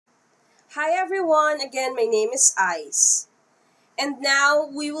Hi everyone, again my name is Ice. And now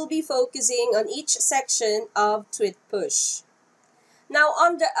we will be focusing on each section of Tweetpush. Now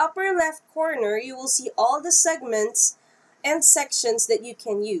on the upper left corner, you will see all the segments and sections that you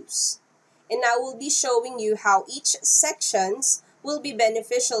can use. And now we'll be showing you how each sections will be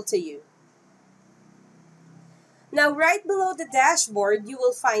beneficial to you. Now right below the dashboard, you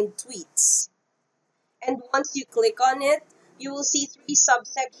will find tweets. And once you click on it, you will see three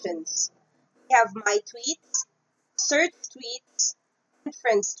subsections. We have My Tweets, Search Tweets, and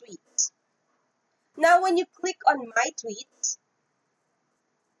Friends Tweets. Now when you click on My Tweets,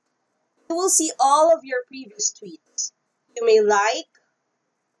 you will see all of your previous tweets. You may like,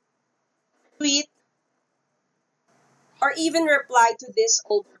 tweet, or even reply to this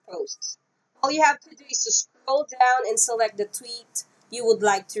older posts. All you have to do is to scroll down and select the tweet you would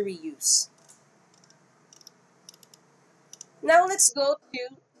like to reuse. Now let's go to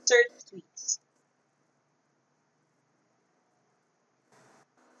Search Tweets.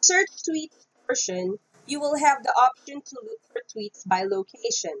 Search Tweets portion, you will have the option to look for tweets by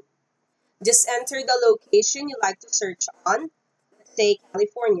location. Just enter the location you like to search on, let's say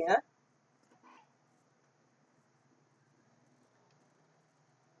California.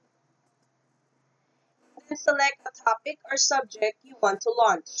 Then select a topic or subject you want to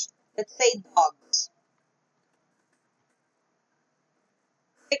launch, let's say dogs.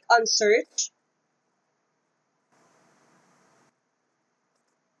 Click on search.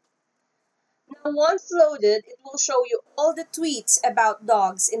 Now once loaded, it will show you all the tweets about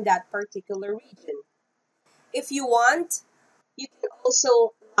dogs in that particular region. If you want, you can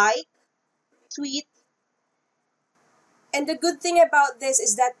also like, tweet, and the good thing about this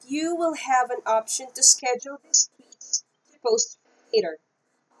is that you will have an option to schedule these tweets to post later.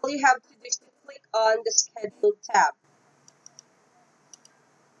 All you have to do is to click on the Schedule tab.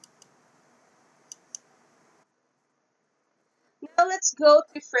 Now let's go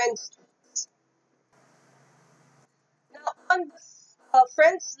to Friends Tweets. Now on the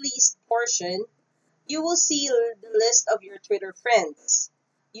Friends List portion, you will see the list of your Twitter friends.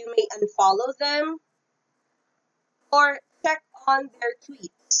 You may unfollow them or check on their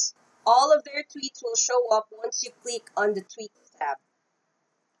tweets. All of their tweets will show up once you click on the Tweets tab.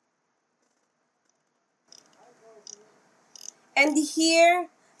 And here,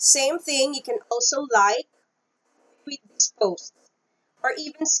 same thing, you can also like, tweet these posts, or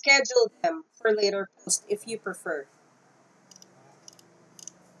even schedule them for later posts if you prefer.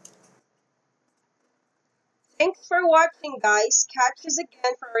 Thanks for watching, guys. Catch us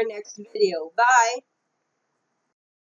again for our next video. Bye!